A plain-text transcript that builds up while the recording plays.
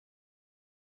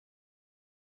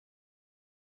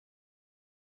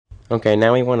Okay,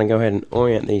 now we want to go ahead and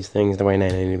orient these things the way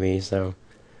they need to be. So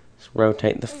let's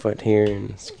rotate the foot here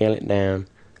and scale it down.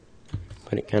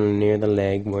 Put it kind of near the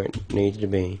leg where it needs to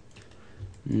be.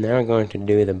 Now we're going to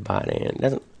do the body. It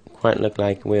doesn't quite look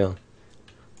like we'll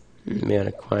be able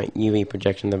to quite UV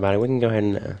projection of the body. We can go ahead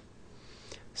and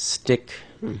stick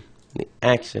the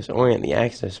axis, orient the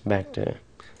axis back to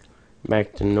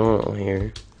normal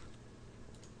here.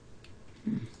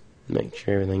 Make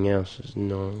sure everything else is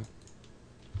normal.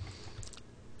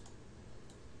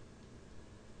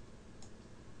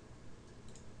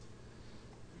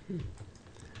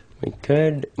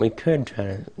 We could try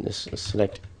to just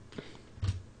select.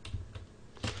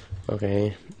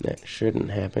 Okay, that shouldn't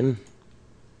happen.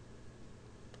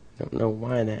 Don't know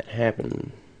why that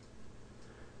happened.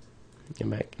 Get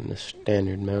back into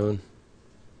standard mode.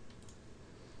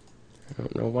 I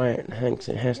don't know why it thinks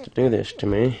it has to do this to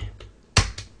me.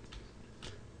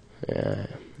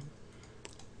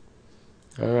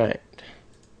 Alright.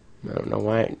 I don't know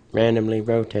why it randomly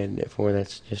rotated it for.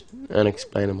 That's just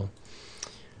unexplainable.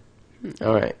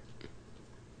 Alright.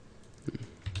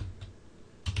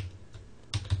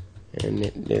 And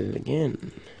it did it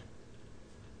again.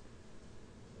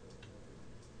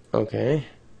 Okay.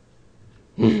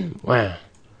 Wow.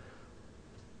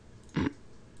 I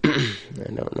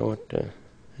don't know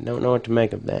what to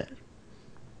make of that.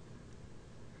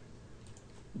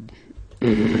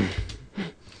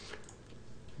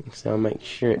 So I'll make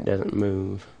sure it doesn't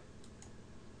move.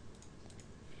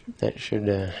 That should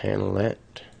handle that.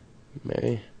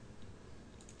 Maybe.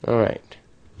 Alright.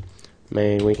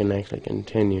 Maybe we can actually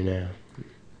continue now.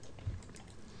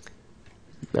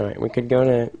 Alright, we could go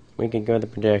to the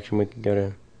projection, we could go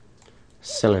to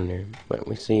cylinder, but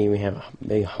we see we have a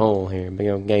big hole here, big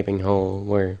old gaping hole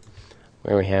where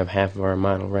we have half of our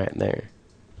model right there.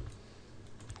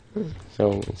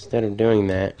 So instead of doing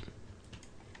that,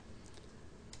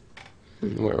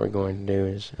 what we're going to do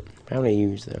is probably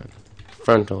use the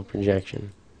frontal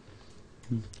projection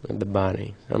of the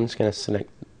body. So I'm just going to select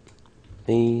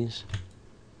these,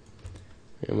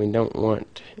 and we don't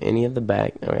want any of the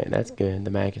back. Alright, that's good.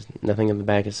 The back is, nothing of the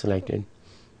back is selected.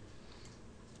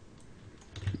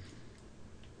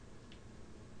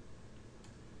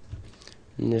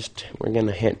 And just, we're going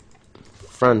to hit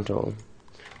frontal,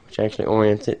 which actually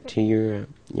orients it to your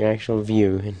actual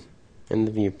view in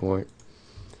the viewport.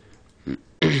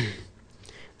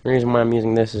 The reason why I'm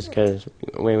using this is because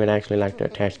we would actually like to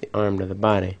attach the arm to the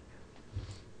body.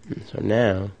 So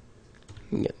now, we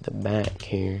can get the back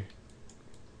here.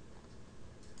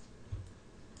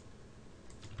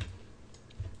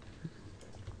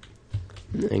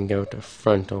 And go to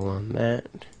frontal on that.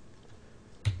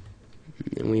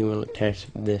 And we will attach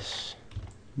this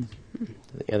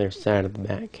to the other side of the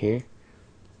back here.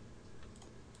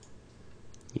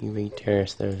 UV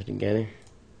terrace those together.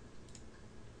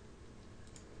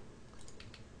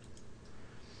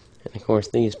 And of course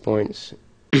these points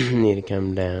need to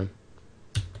come down.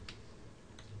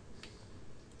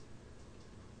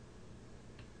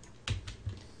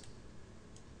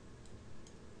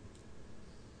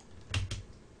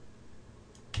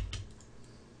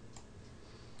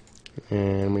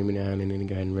 And we now need to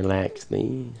go ahead and relax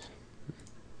these.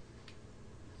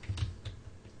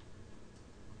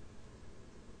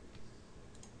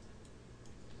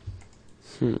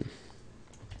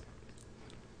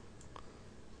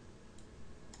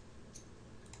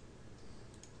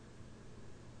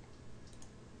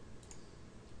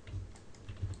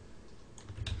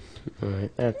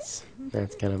 Alright, that's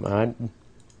kind of odd.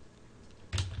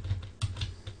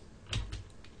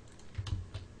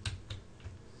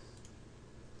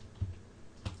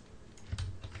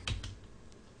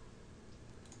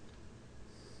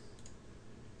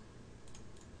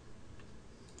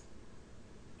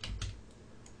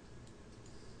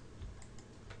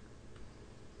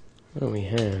 What do we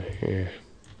have here?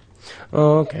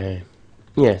 Oh, okay.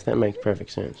 Yes, that makes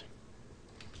perfect sense.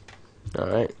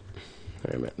 Alright.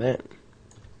 Sorry about that.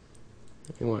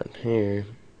 We want here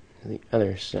the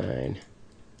other side.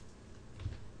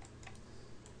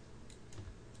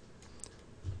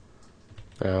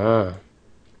 Ah.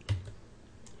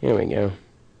 Here we go.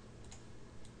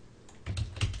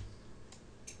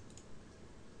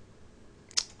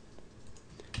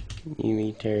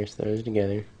 UV terrace those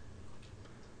together.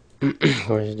 Of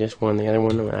course, just one. The other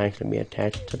one will actually be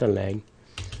attached to the leg.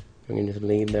 We can just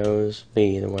leave those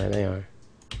be the way they are.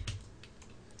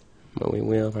 But we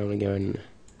will probably go ahead and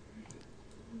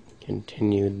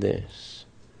continue this.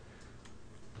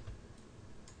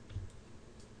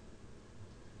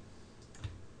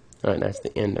 Alright, that's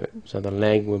the end of it. So the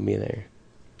leg will be there.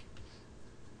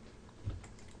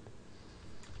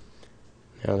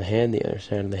 Now the head, the other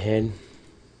side of the head.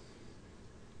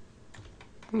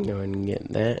 Go ahead and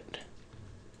get that.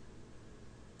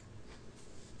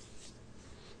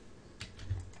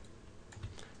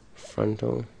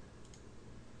 Frontal.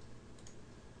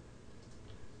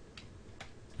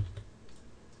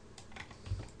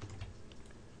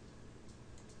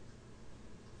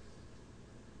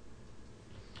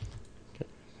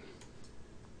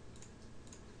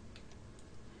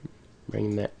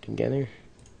 Bring that together.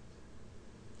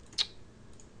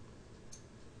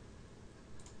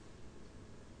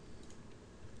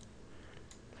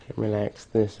 Relax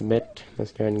this a bit.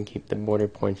 Let's go ahead and keep the border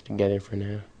points together for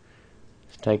now.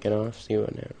 Let's take it off, see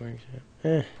what that works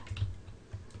out.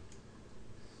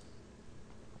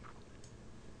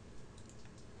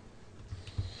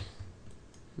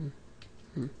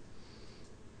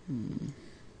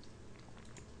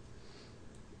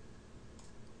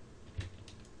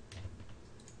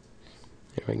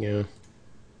 There we go.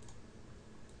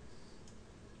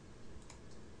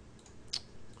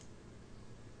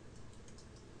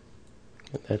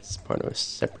 That's part of a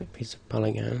separate piece of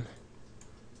polygon.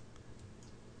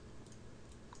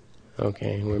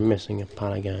 Okay, we're missing a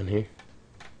polygon here.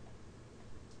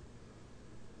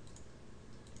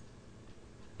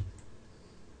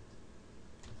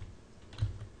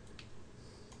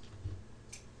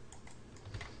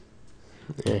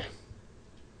 Yeah.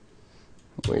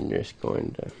 We're just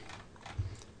going to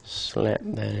slap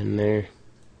that in there.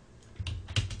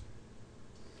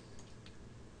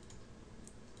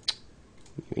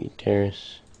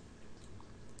 Terrace.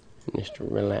 And just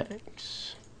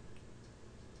relax.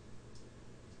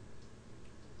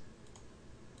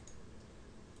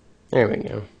 There we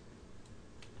go.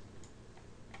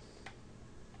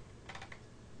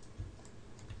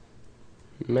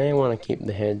 You may want to keep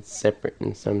the head separate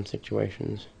in some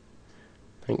situations.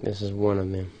 I think this is one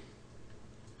of them.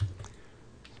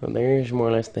 So there's more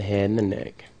or less the head and the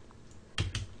neck.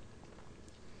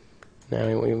 Now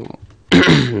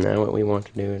now what we want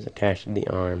to do is attach the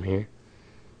arm here.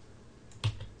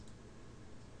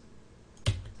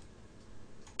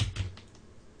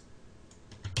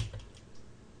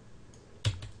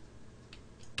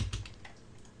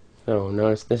 So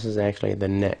notice this is actually the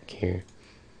neck here.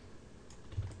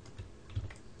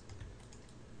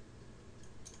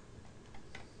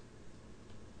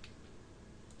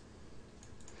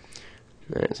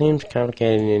 Now, it seems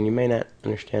complicated and you may not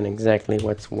understand exactly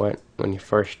what's what when you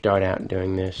first start out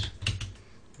doing this,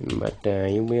 but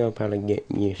you will probably get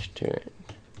used to it.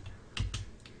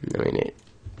 I mean,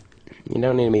 you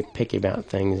don't need to be picky about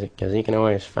things because you can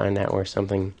always find out where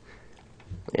something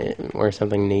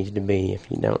needs to be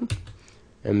if you don't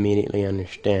immediately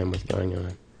understand what's going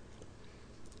on.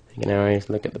 You can always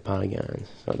look at the polygons.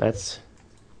 So that's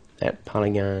that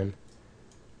polygon.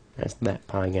 That's that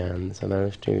polygon. So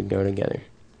those two go together.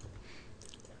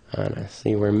 And I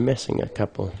see we're missing a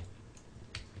couple.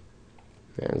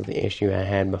 That was the issue I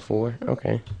had before.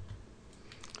 Okay.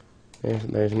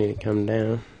 Those need to come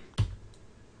down.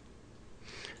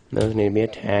 Those need to be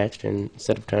attached, and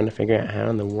instead of trying to figure out how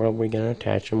in the world we're going to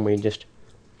attach them, we just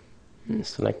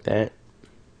select that.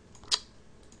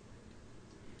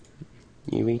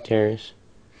 UV Terrace.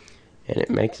 And it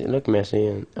makes it look messy,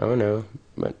 and oh no,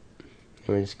 but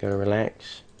we're just going to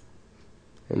relax.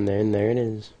 And then there it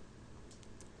is.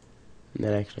 And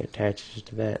that actually attaches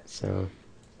to that, so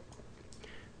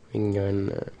we can go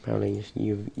and probably just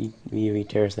UV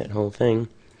Terrace that whole thing.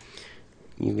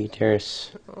 UV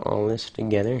Terrace all this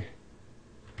together.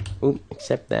 Oop,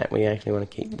 except that we actually want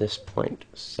to keep this point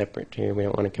separate here. We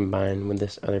don't want to combine with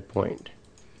this other point.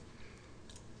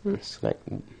 Select,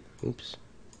 oops.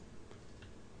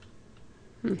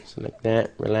 Select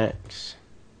that, relax.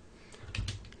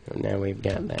 So now we've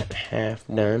got that half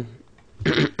done.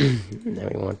 Now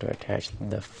we want to attach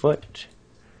the foot.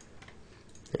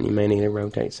 And you may need to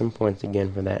rotate some points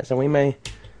again for that. So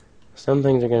some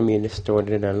things are going to be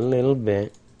distorted a little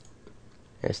bit.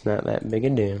 It's not that big a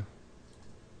deal.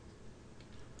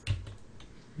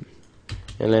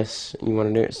 Unless you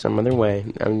want to do it some other way.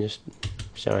 I'm just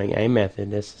showing a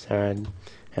method. This is how I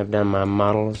have done my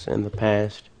models in the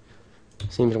past.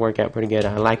 Seems to work out pretty good.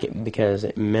 I like it because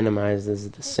it minimizes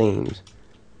the seams.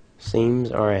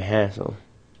 Seams are a hassle.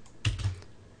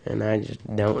 And I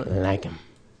just don't like them.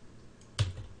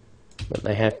 But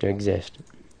they have to exist.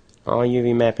 All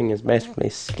UV mapping is basically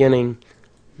skinning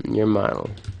your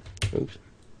model. Oops.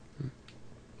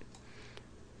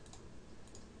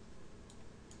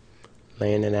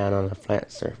 Laying it out on a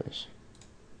flat surface.